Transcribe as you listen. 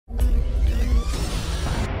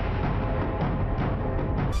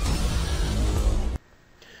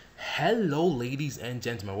Hello ladies and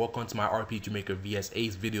gentlemen, welcome to my RPG Maker vs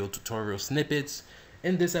Ace video tutorial snippets.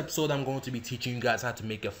 In this episode I'm going to be teaching you guys how to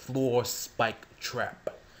make a floor spike trap.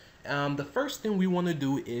 The first thing we want to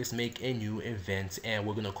do is make a new event, and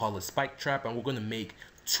we're going to call it spike trap, and we're going to make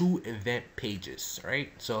 2 event pages,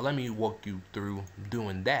 right? So let me walk you through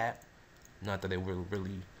doing that. Not that it will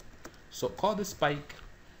really, so call this spike,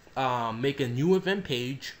 make a new event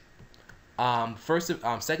page,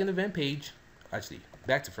 second event page, actually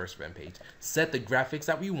back to first event page, set the graphics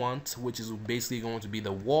that we want, which is basically going to be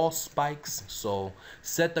the wall spikes. So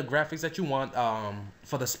set the graphics that you want.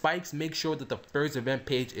 For the spikes, make sure that the first event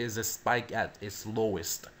page is a spike at its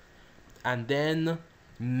lowest, and then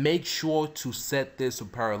make sure to set this to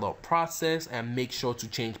parallel process, and make sure to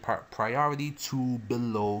change priority to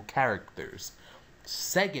below characters.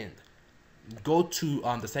 Second, go to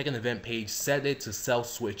the second event page, set it to cell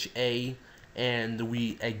switch A, and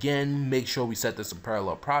we again make sure we set this to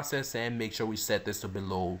parallel process, and make sure we set this to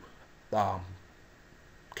below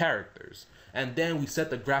characters. And then we set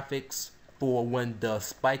the graphics for when the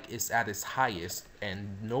spike is at its highest,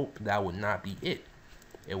 and nope, that would not be it.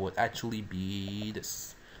 It would actually be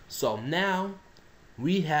this. So now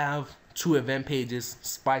we have 2 event pages,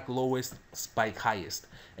 spike lowest, spike highest,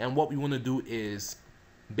 and what we want to do is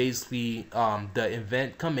basically the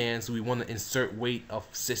event commands. We want to insert wait of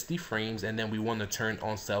 60 frames, and then we want to turn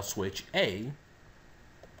on cell switch A.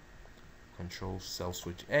 Control cell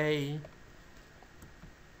switch A,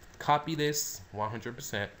 copy this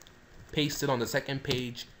 100%, paste it on the second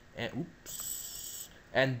page, and oops,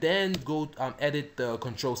 and then go edit the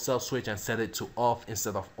control cell switch and set it to off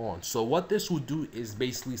instead of on. So what this will do is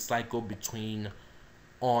basically cycle between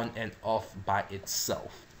on and off by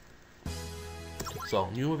itself. So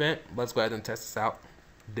new event, let's go ahead and test this out.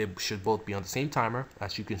 They should both be on the same timer.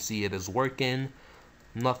 As you can see, it is working.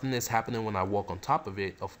 Nothing is happening when I walk on top of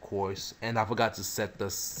it, of course. And I forgot to set the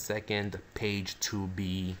second page to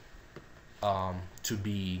be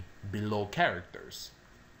below characters.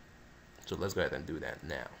 So let's go ahead and do that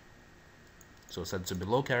now. So set it to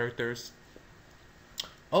below characters.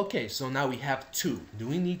 Okay, so now we have 2. Do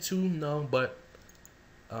we need 2? No, but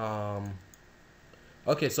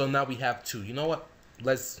okay, so now we have 2. You know what?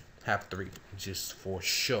 Let's have 3, just for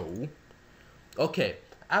show. Okay,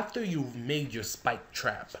 after you've made your spike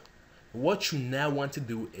trap, what you now want to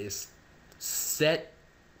do is set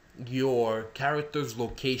your character's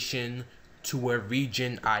location to a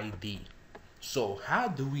region ID. So how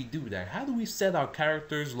do we do that? How do we set our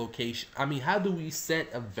character's location? I mean, how do we set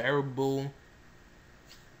a variable?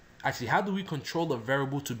 Actually, how do we control a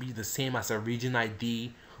variable to be the same as a region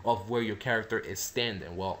ID of where your character is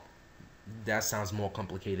standing? Well, that sounds more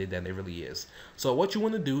complicated than it really is. So what you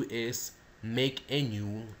want to do is make a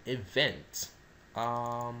new event.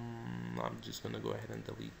 I'm just gonna go ahead and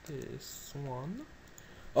delete this one.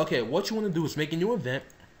 Okay, what you want to do is make a new event.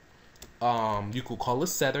 You could call it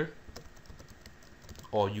setter,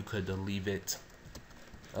 or you could leave it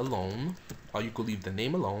alone, or you could leave the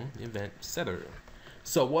name alone, event setter.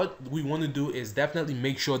 So what we want to do is definitely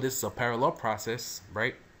make sure this is a parallel process,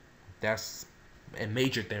 right? That's a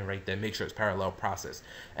major thing right there. Make sure it's parallel process.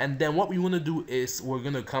 And then what we want to do is we're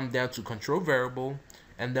going to come down to control variable,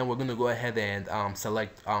 and then we're going to go ahead and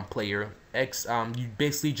select player X. You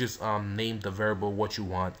basically just name the variable what you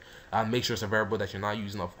want. Make sure it's a variable that you're not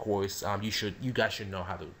using, of course. You guys should know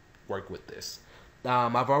how to work with this.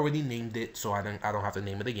 I've already named it, so I don't have to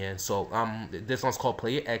name it again. So this one's called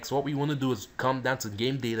player X. What we want to do is come down to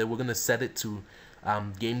game data. We're going to set it to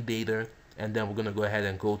game data, and then we're going to go ahead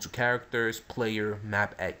and go to characters, player,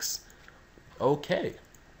 map X. Okay,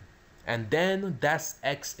 and then that's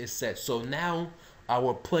X is set. So now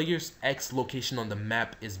our player's X location on the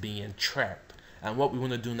map is being tracked, and what we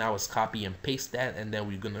want to do now is copy and paste that, and then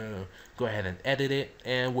we're going to go ahead and edit it,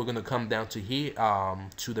 and we're going to come down to here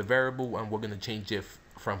to the variable, and we're going to change it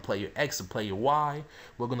from player X to player Y.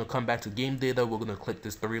 We're going to come back to game data. We're going to click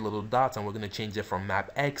this 3 little dots, and we're going to change it from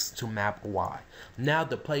map X to map Y. Now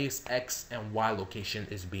the player's X and Y location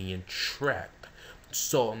is being tracked.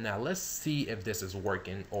 So now let's see if this is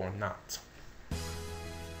working or not.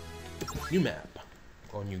 New map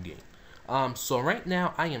or new game. So right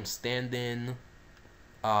now I am standing,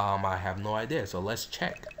 I have no idea, so let's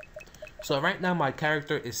check. So right now my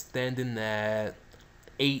character is standing at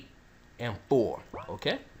 8 and 4.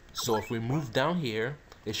 Okay, so if we move down here,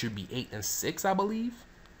 it should be 8 and 6, I believe.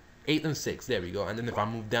 8 and 6, there we go. And then if I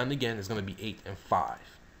move down again, it's gonna be 8 and 5,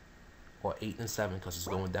 or 8 and 7, because it's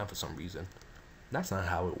going down for some reason. That's not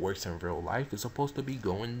how it works in real life. It's supposed to be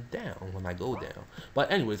going down when I go down.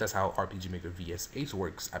 But anyways, that's how RPG Maker vs Ace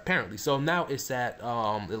works, apparently. So now it's at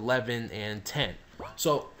 11 and 10.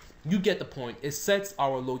 So you get the point. It sets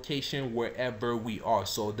our location wherever we are.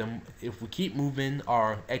 So then if we keep moving,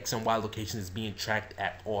 our X and Y location is being tracked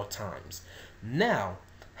at all times. Now,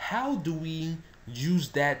 how do we use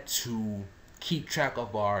that to keep track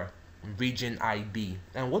of our region ID?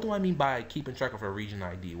 And what do I mean by keeping track of our region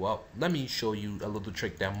ID? Well, let me show you a little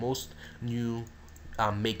trick that most new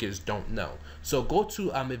makers don't know. So go to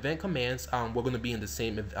event commands. We're going to be in the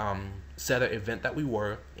same setter event that we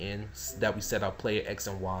were in, that we set our player X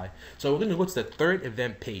and Y. So we're going to go to the third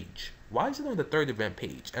event page. Why is it on the third event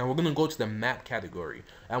page? And we're going to go to the map category,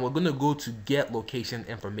 and we're going to go to get location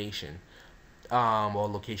information, or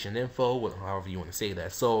location info, however you want to say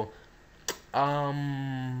that. So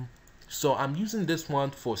I'm using this one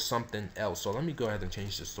for something else. So let me go ahead and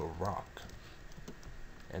change this to rock.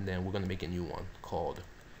 And then we're going to make a new one called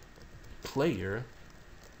player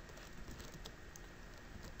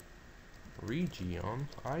region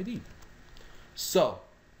ID. So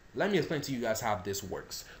let me explain to you guys how this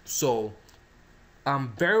works. So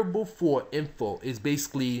variable for info is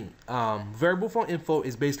basically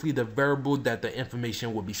the variable that the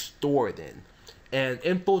information will be stored in. And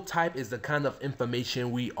info type is the kind of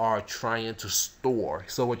information we are trying to store.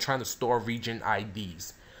 So we're trying to store region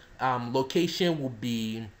IDs. Location will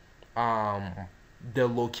be the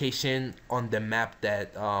location on the map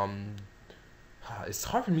that it's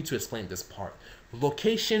hard for me to explain this part.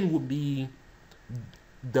 Location would be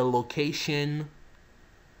the location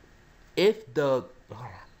if the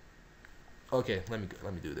okay, let me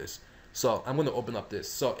do this. So I'm going to open up this.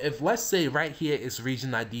 So if, let's say right here is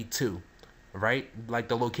region ID 2, right? Like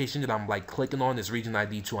the location that I'm like clicking on is region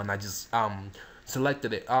ID 2, and I just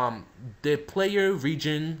selected it. The player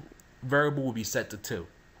region variable will be set to 2,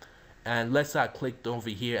 and let's say I clicked over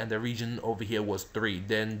here and the region over here was 3,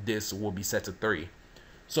 then this will be set to 3.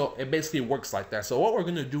 So it basically works like that. So what we're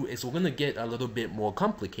gonna do is we're gonna get a little bit more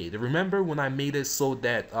complicated. Remember when I made it so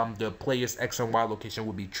that the player's X and Y location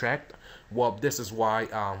will be tracked? Well, this is why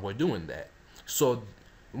we're doing that. So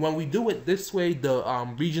when we do it this way, the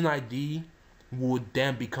region ID would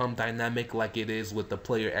then become dynamic like it is with the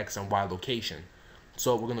player X and Y location.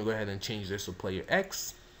 So we're gonna go ahead and change this to player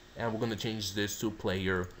X, and we're gonna change this to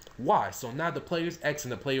player Y. So now the player's X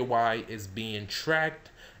and the player Y is being tracked,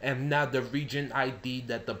 and now the region ID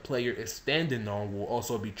that the player is standing on will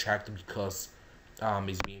also be tracked because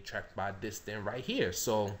it's being tracked by this thing right here.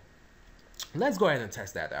 So let's go ahead and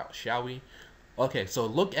test that out, shall we? Okay, so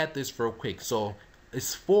look at this real quick. So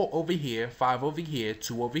it's 4 over here, 5 over here,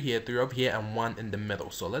 2 over here, 3 over here, and 1 in the middle.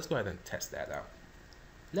 So let's go ahead and test that out.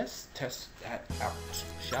 Let's test that out,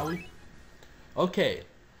 shall we? Okay,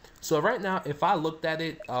 so right now if I looked at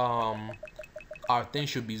it, our thing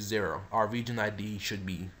should be 0. Our region ID should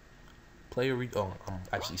be player oh, I'm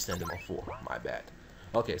actually standing on 4, my bad.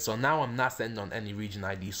 Okay, so now I'm not standing on any region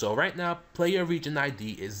ID. So right now player region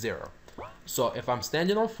ID is 0. So if I'm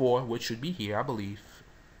standing on 4, which should be here, I believe,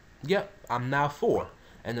 yep, I'm now 4.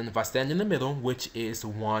 And then if I stand in the middle, which is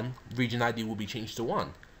 1, region ID will be changed to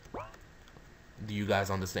 1. Do you guys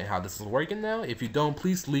understand how this is working now? If you don't,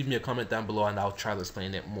 please leave me a comment down below and I'll try to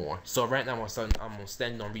explain it more. So right now I'm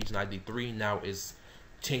standing on region ID 3, now it's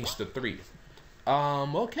changed to 3.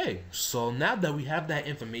 Okay, so now that we have that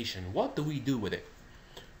information, what do we do with it?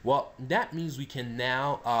 Well, that means we can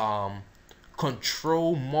now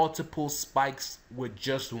control multiple spikes with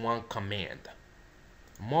just one command.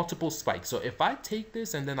 Multiple spikes. So if I take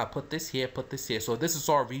this and then I put this here, so this is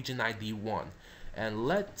our region ID 1. And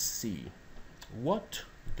let's see, what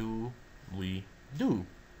do we do?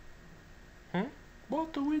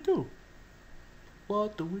 What do we do?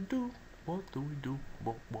 What do we do? What do we do?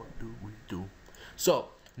 What do we do? So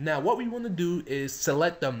now what we want to do is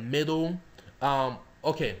select the middle.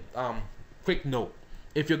 Quick note,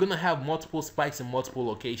 if you're gonna have multiple spikes in multiple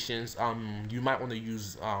locations, you might want to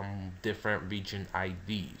use different region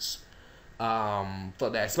IDs for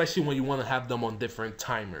that, especially when you want to have them on different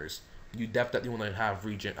timers. You definitely want to have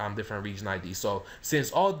different region IDs. So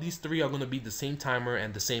since all these 3 are going to be the same timer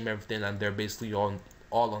and the same everything, and they're basically all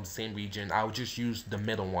on the same region, I'll just use the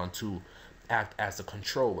middle one to act as a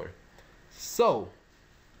controller. So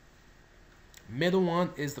middle one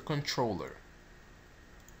is the controller.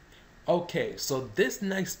 Okay, so this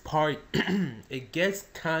next part it gets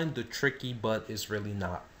kind of tricky, but it's really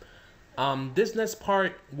not. This next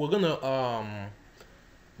part we're gonna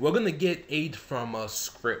get aid from a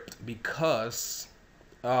script, because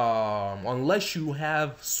unless you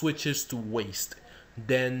have switches to waste,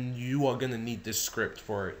 then you are gonna need this script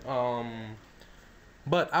for it.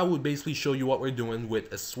 But I would basically show you what we're doing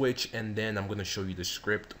with a switch, and then I'm gonna show you the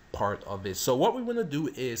script part of it. So what we want to do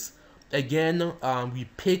is again, we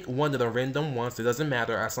pick one of the random ones. It doesn't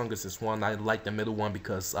matter as long as it's one. I like the middle one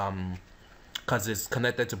because it's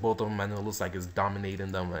connected to both of them and it looks like it's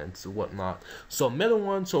dominating them and so whatnot. So middle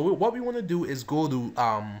one. So what we want to do is go to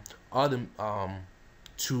other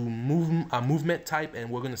to movement type,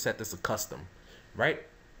 and we're gonna set this to custom, right?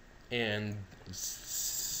 And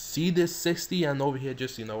see this 60, and over here,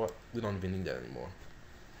 just, you know what, we don't even need that anymore.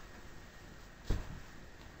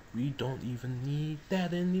 We don't even need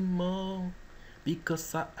that anymore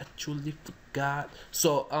because I actually forgot.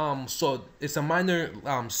 So it's a minor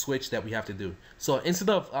switch that we have to do. So instead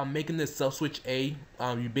of making this cell switch A,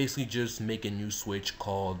 you basically just make a new switch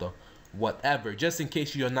called whatever. Just in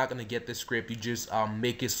case you're not gonna get this script, you just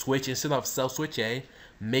make it switch. Instead of cell switch A,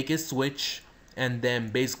 make it switch, and then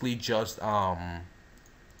basically just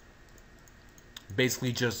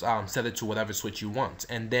set it to whatever switch you want,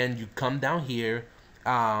 and then you come down here,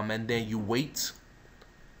 and then you wait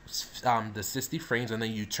the 60 frames, and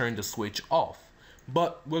then you turn the switch off.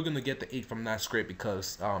 But we're gonna get the 8 from that script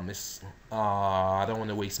because it's I don't want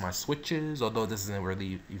to waste my switches, although this isn't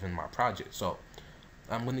really even my project. So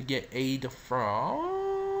I'm gonna get 8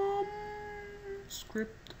 from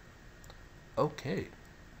script. Okay,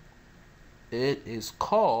 it is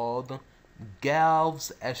called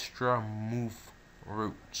Galv's Extra Move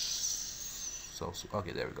Roots. So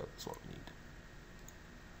okay, there we go. That's what we need.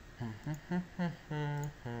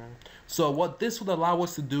 So what this would allow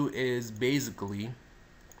us to do is basically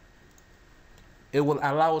it will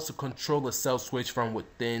allow us to control the cell switch from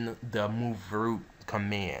within the move root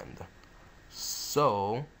command.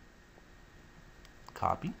 So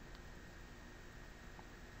copy,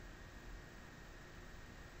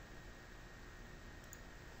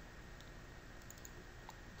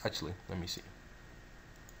 actually let me see.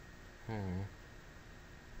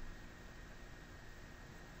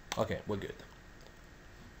 Okay, we're good.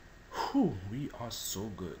 Whew, we are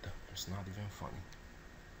so good. It's not even funny.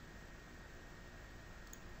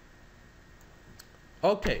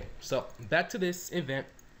 Okay, so back to this event.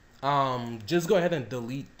 Just go ahead and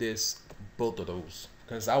delete both of those,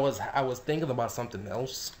 because I was thinking about something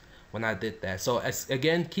else when I did that. So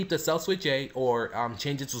again, keep the cell switch A, or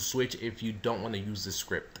change it to switch if you don't want to use the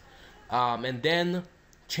script. And then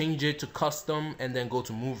change it to custom, and then go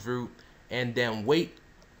to move root, and then wait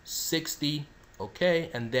 60. Okay,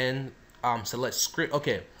 and then select script.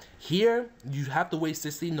 Okay, here you have to wait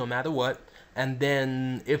 60 no matter what, and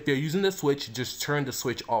then if you're using the switch, just turn the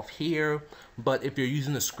switch off here. But if you're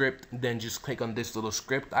using the script, then just click on this little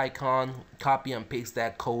script icon, copy and paste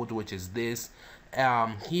that code, which is this.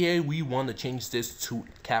 Here we want to change this to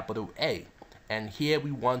capital A, and here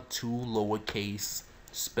we want to lowercase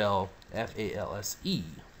spell FALSE,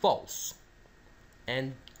 false,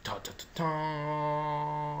 and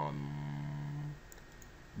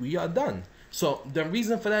we are done. So the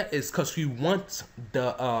reason for that is because we want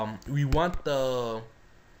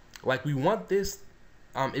this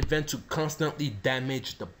event to constantly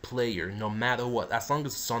damage the player no matter what. As long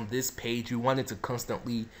as it's on this page, we want it to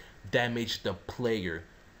constantly damage the player.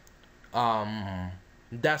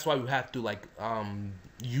 That's why we have to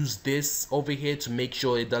use this over here to make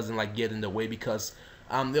sure it doesn't get in the way, because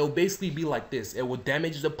it'll basically be like this. It will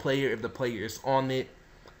damage the player if the player is on it,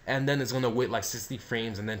 and then it's gonna wait 60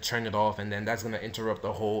 frames and then turn it off, and then that's gonna interrupt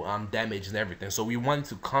the whole damage and everything. So we want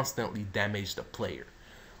to constantly damage the player.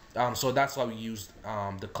 So that's why we used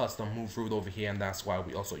the custom move root over here, and that's why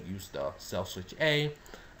we also used the cell switch A.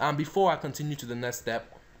 Before I continue to the next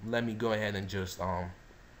step, let me go ahead and just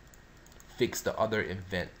fix the other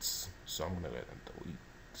events. So I'm gonna go ahead and delete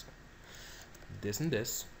this and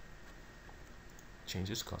this. Change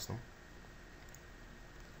this custom.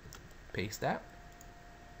 Paste that.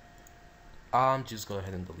 Just go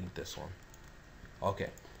ahead and delete this one. Okay.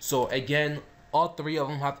 So again, all three of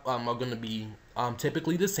them are gonna be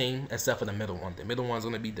typically the same except for the middle one. The middle one's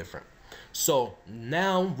gonna be different. So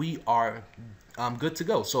now we are good to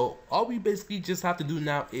go. So all we basically just have to do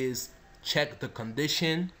now is check the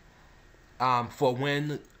condition for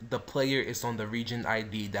when the player is on the region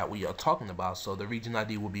ID that we are talking about. So the region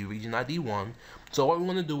ID will be region ID 1. So what we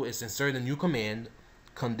want to do is insert a new command,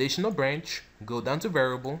 conditional branch, go down to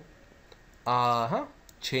variable,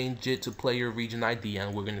 change it to player region ID,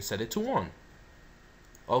 and we're going to set it to 1.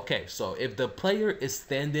 Okay, so if the player is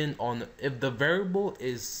standing on, if the variable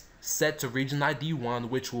is set to region ID 1,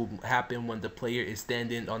 which will happen when the player is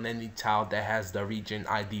standing on any tile that has the region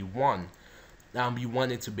ID 1, we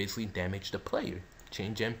want it to basically damage the player.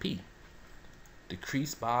 Change MP.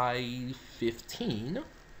 Decrease by 15.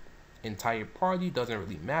 Entire party, doesn't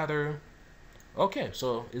really matter. Okay,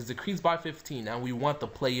 so it's decreased by 15, and we want the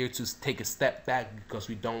player to take a step back because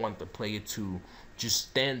we don't want the player to just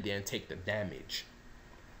stand there and take the damage.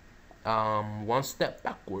 1 step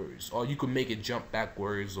backwards, or you could make it jump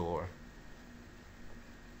backwards or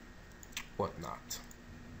whatnot.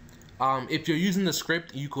 If you're using the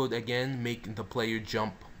script, you could again make the player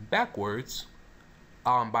jump backwards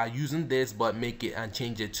by using this, but make it and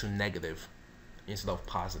change it to negative instead of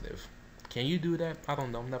positive. Can you do that? I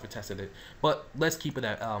don't know. Never tested it. But let's keep it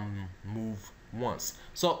at move once.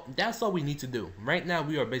 So that's all we need to do. Right now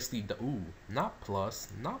we are basically the not plus,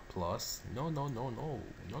 not plus. No.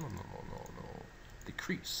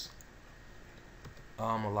 Decrease.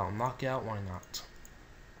 Allow knockout. Why not?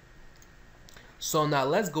 So now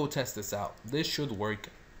let's go test this out. This should work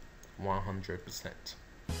 100%.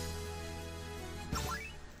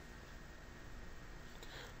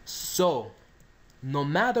 So no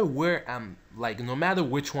matter where I'm, no matter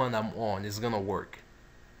which one I'm on, it's gonna work.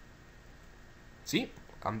 See,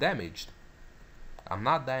 I'm damaged. I'm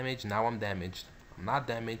not damaged, now I'm damaged. I'm not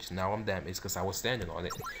damaged, now I'm damaged because I was standing on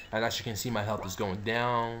it. And as you can see, my health is going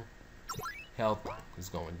down. Health is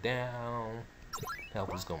going down.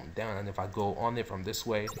 Health is going down. And if I go on it from this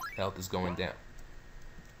way, health is going down.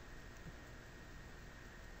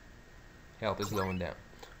 Health is going down.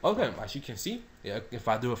 Okay, as you can see, yeah, if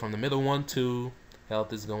I do it from the middle one, 2,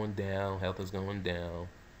 health is going down, health is going down,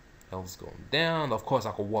 health is going down. Of course,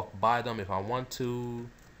 I could walk by them if I want to.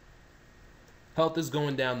 Health is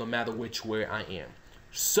going down no matter which way I am.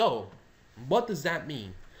 So, what does that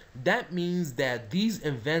mean? That means that these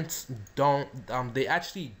events don't, they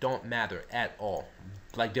actually don't matter at all.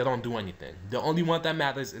 Like, they don't do anything. The only one that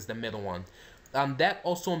matters is the middle one. That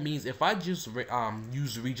also means if I just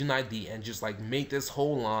use region ID and just like make this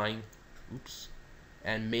whole line,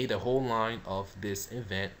 and made a whole line of this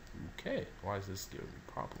event. Okay, why is this giving me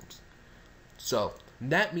problems? So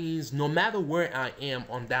that means no matter where I am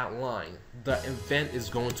on that line, the event is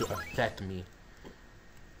going to affect me.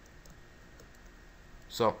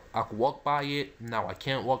 So I can walk by it, now I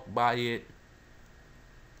can't walk by it.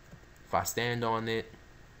 If I stand on it,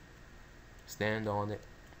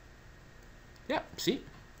 yeah, see?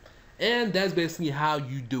 And that's basically how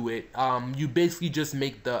you do it. You basically just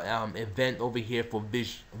make the event over here for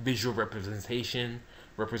visual representation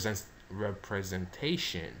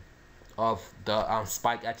of the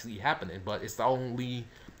spike actually happening, but it's only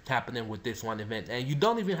happening with this one event. And you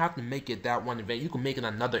don't even have to make it that one event. You can make it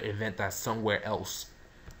another event that's somewhere else.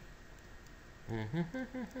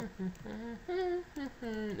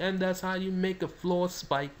 And that's how you make a floor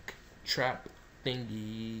spike trap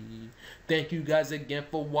thingy. Thank you guys again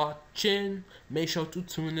for watching. Make sure to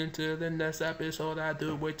tune into the next episode I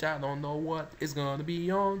do, which I don't know what is gonna be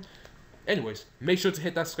on. Anyways, make sure to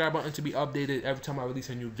hit that subscribe button to be updated every time I release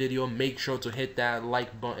a new video. Make sure to hit that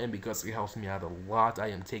like button because it helps me out a lot. I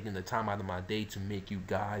am taking the time out of my day to make you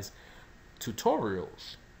guys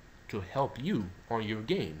tutorials to help you on your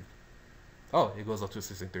game. Oh, it goes up to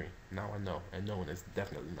 63. Now I know, and knowing is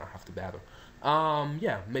definitely not half the battle.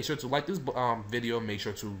 Yeah, make sure to like this video. Make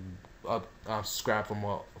sure to subscribe for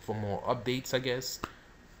more updates. I guess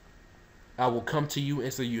I will come to you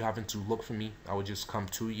instead of you having to look for me. I will just come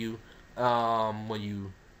to you when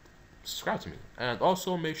you subscribe to me. And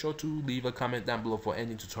also make sure to leave a comment down below for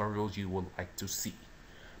any tutorials you would like to see.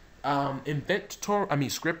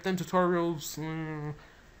 Scripting tutorials.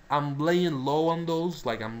 I'm laying low on those.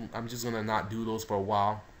 Like I'm just gonna not do those for a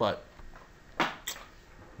while. But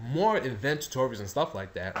more event tutorials and stuff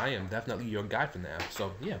like that, I am definitely your guy for now.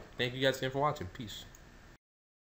 So yeah, thank you guys again for watching. Peace.